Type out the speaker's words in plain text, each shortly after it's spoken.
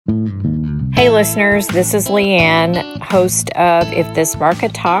Hey listeners, this is Leanne, host of If This Spark a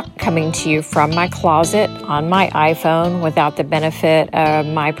Talk, coming to you from my closet on my iPhone without the benefit of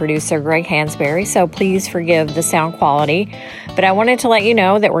my producer Greg Hansberry, so please forgive the sound quality. But I wanted to let you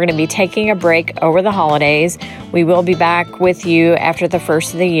know that we're going to be taking a break over the holidays. We will be back with you after the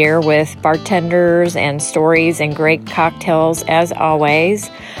first of the year with bartenders and stories and great cocktails as always.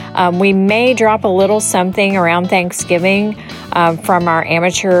 We may drop a little something around Thanksgiving from our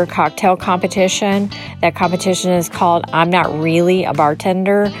amateur cocktail competition. That competition is called I'm Not Really a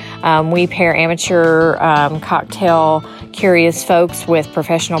Bartender. We pair amateur cocktail curious folks with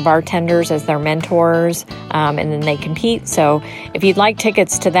professional bartenders as their mentors, and then they compete. So if you'd like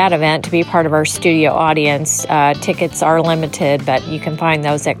tickets to that event to be part of our studio audience, tickets are limited, but you can find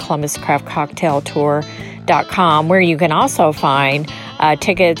those at ColumbusCraftCocktailTour.com, where you can also find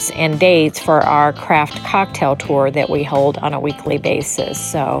tickets and dates for our craft cocktail tour that we hold on a weekly basis.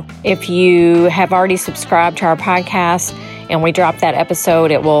 So if you have already subscribed to our podcast and we drop that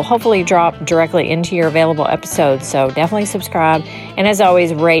episode, it will hopefully drop directly into your available episodes. So definitely subscribe. And as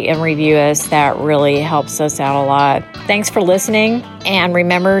always, rate and review us. That really helps us out a lot. Thanks for listening. And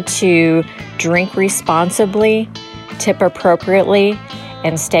remember to drink responsibly, tip appropriately,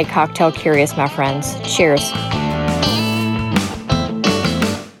 and stay cocktail curious, my friends. Cheers.